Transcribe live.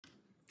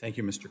Thank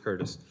you, Mr.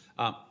 Curtis.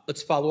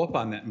 Let's follow up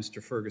on that,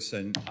 Mr.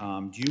 Ferguson.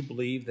 Do you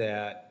believe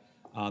that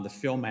the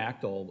Film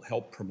Act will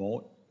help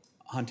promote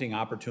hunting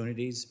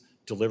opportunities,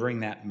 delivering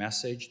that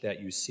message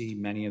that you see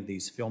many of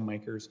these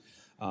filmmakers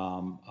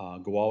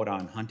go out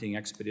on hunting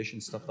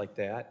expeditions, stuff like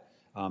that?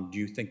 Do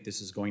you think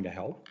this is going to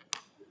help?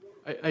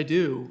 I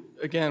do.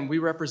 Again, we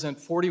represent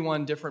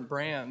 41 different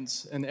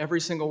brands, and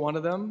every single one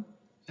of them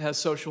has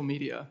social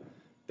media.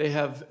 They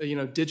have,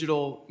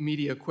 digital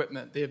media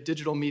equipment. They have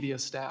digital media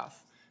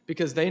staff,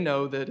 because they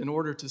know that in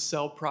order to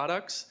sell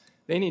products,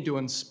 they need to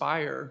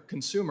inspire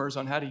consumers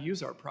on how to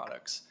use our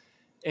products.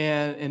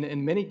 And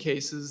in many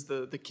cases,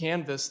 the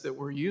canvas that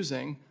we're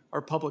using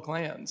are public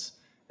lands.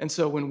 And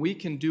so when we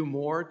can do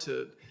more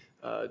to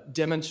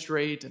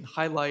demonstrate and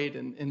highlight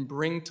and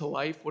bring to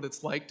life what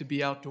it's like to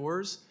be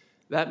outdoors,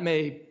 that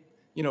may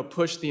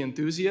push the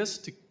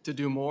enthusiast to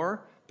do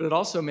more, but it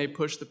also may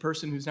push the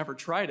person who's never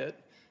tried it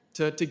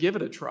to give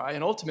it a try.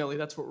 And ultimately,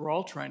 that's what we're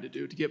all trying to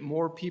do, to get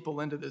more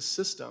people into this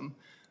system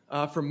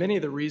for many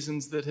of the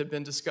reasons that have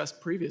been discussed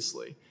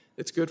previously.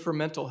 It's good for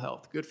mental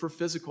health, good for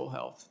physical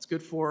health. It's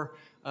good for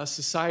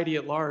society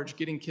at large,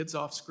 getting kids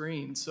off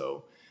screen.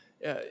 So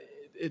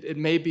it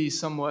may be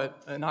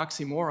somewhat an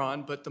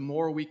oxymoron, but the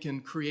more we can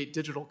create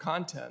digital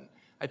content,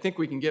 I think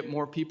we can get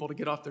more people to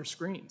get off their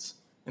screens.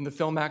 And the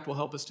Film Act will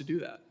help us to do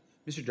that.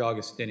 Mr.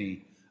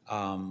 D'Agostini,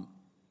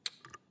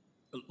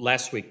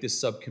 last week this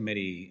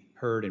subcommittee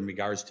heard in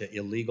regards to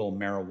illegal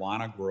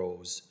marijuana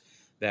grows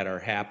that are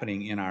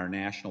happening in our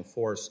national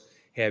forests.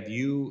 Have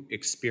you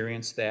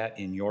experienced that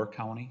in your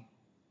county?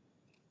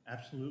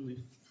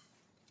 Absolutely.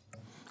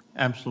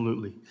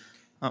 Absolutely.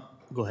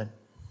 Go ahead.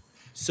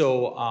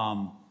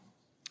 So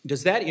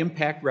does that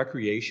impact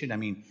recreation? I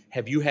mean,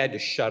 have you had to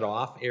shut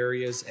off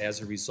areas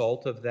as a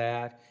result of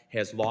that?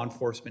 Has law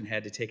enforcement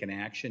had to take an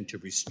action to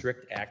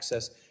restrict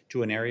access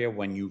to an area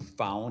when you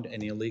found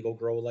an illegal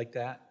grow like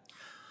that?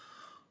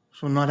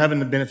 So not having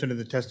the benefit of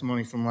the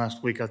testimony from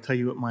last week, I'll tell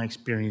you what my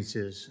experience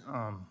is.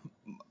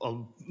 A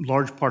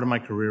large part of my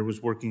career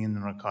was working in the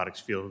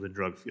narcotics field, the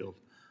drug field.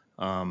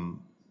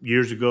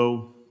 Years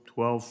ago,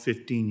 12,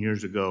 15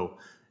 years ago,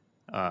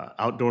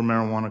 outdoor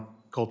marijuana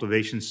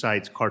cultivation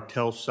sites,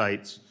 cartel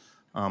sites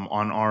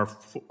on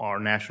our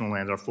national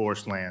lands, our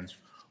forest lands,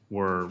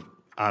 were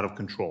out of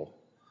control.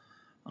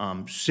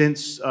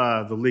 Since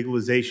the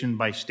legalization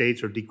by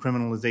states or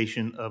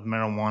decriminalization of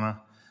marijuana,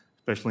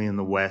 especially in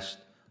the West,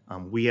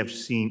 we have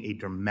seen a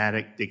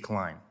dramatic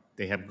decline.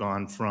 They have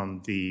gone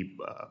from the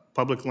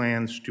public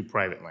lands to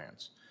private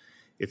lands.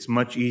 It's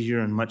much easier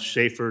and much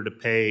safer to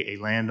pay a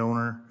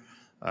landowner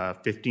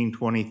 $15,000,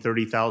 $20,000,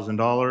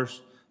 $30,000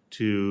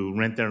 to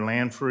rent their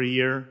land for a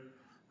year,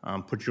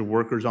 put your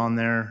workers on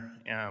there,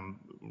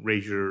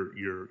 raise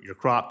your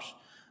crops,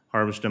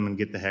 harvest them, and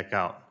get the heck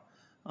out.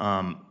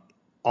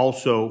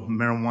 Also,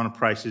 marijuana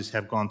prices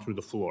have gone through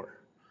the floor.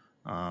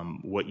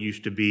 What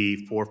used to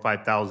be $4,000 or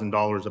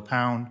 $5,000 a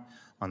pound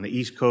on the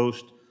East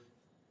Coast,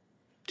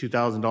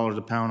 $2,000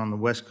 a pound on the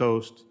West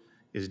Coast,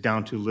 is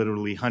down to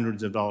literally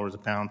hundreds of dollars a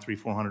pound,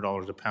 $300,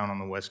 $400 a pound on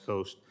the West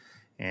Coast,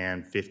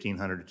 and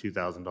 $1,500 to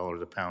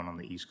 $2,000 a pound on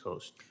the East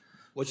Coast.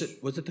 Was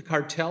it the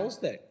cartels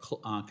that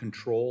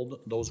controlled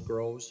those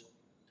grows?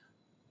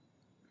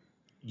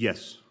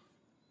 Yes,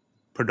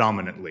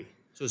 predominantly.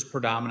 So it's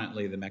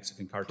predominantly the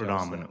Mexican cartels?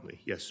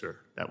 Predominantly, yes, sir.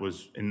 That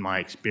was in my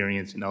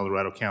experience in El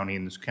Dorado County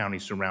and this county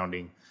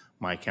surrounding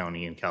my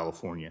county in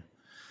California.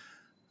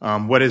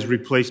 What has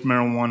replaced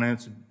marijuana?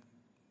 It's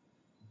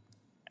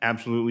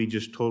absolutely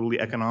just totally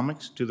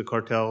economics to the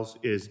cartels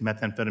is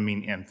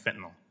methamphetamine and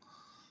fentanyl.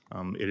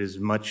 It is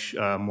much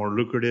more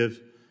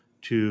lucrative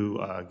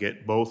to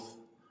get both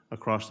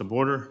across the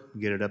border,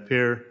 get it up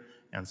here,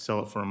 and sell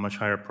it for a much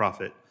higher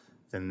profit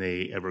than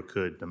they ever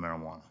could the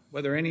marijuana.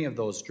 Whether any of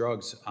those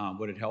drugs,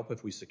 would it help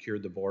if we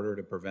secured the border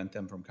to prevent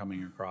them from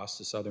coming across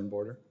the southern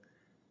border?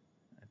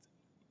 That's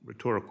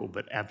rhetorical,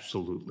 but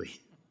absolutely.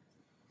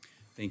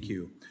 Thank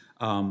you.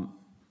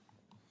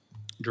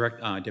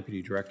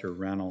 Deputy Director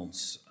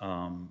Reynolds,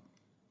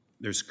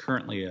 there's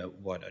currently a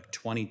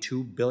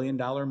 $22 billion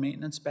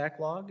maintenance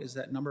backlog? Is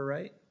that number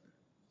right?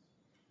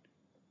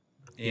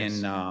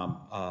 Yes.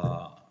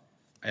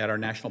 At our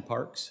national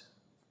parks?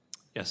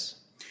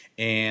 Yes.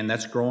 And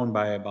that's grown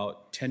by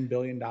about $10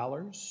 billion?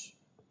 Is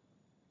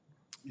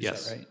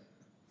Yes. that right?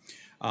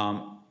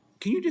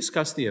 Can you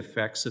discuss the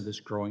effects of this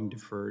growing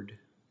deferred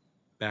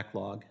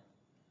backlog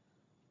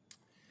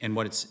and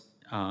what it's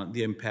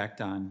the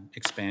impact on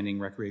expanding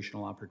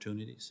recreational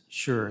opportunities?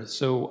 Sure.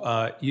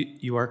 So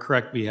you are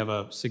correct. We have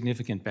a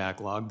significant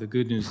backlog. The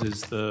good news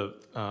is the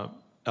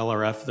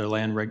LRF, their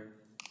land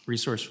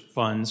resource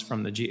funds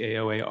from the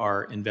GAOA,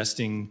 are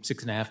investing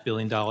 $6.5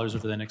 billion over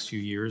the next few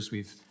years.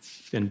 We've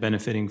been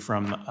benefiting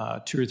from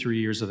 2 or 3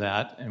 years of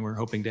that, and we're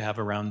hoping to have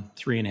around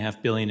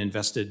 $3.5 billion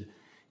invested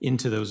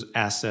into those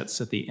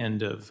assets at the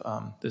end of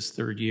this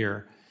third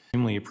year.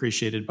 Extremely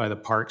appreciated by the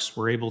parks.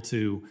 We're able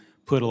to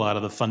put a lot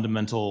of the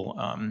fundamental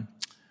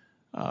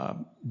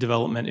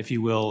development, if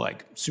you will,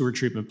 like sewer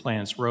treatment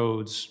plants,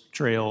 roads,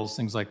 trails,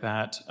 things like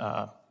that,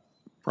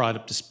 brought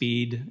up to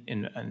speed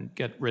and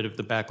get rid of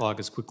the backlog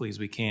as quickly as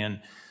we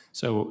can.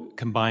 So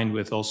combined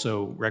with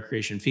also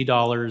recreation fee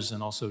dollars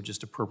and also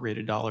just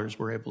appropriated dollars,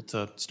 we're able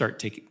to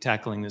start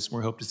tackling this.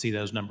 We hope to see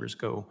those numbers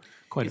go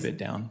quite a bit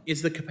down.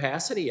 Is the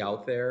capacity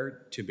out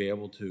there to be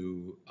able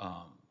to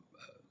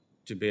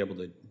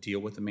deal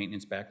with the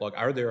maintenance backlog?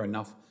 Are there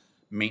enough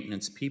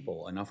maintenance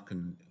people, enough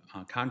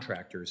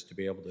contractors to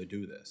be able to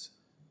do this?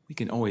 We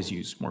can always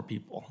use more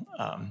people,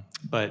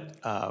 but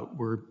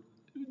we're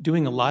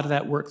doing a lot of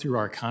that work through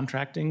our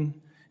contracting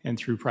and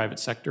through private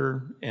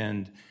sector,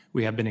 and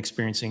we have been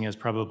experiencing, as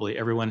probably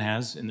everyone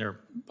has in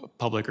their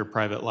public or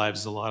private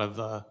lives, a lot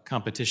of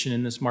competition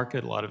in this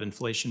market, a lot of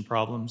inflation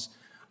problems,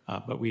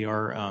 but we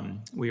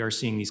are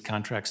seeing these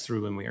contracts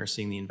through, and we are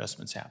seeing the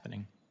investments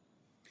happening.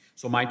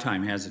 So my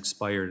time has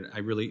expired.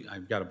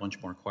 I've got a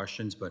bunch more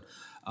questions, but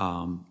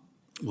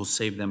we'll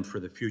save them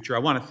for the future. I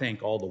want to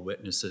thank all the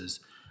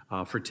witnesses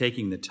for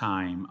taking the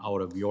time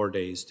out of your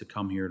days to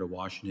come here to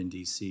Washington,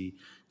 D.C.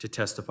 to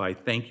testify.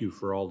 Thank you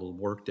for all the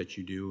work that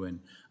you do, and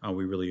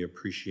we really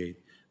appreciate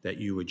that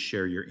you would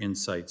share your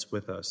insights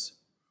with us.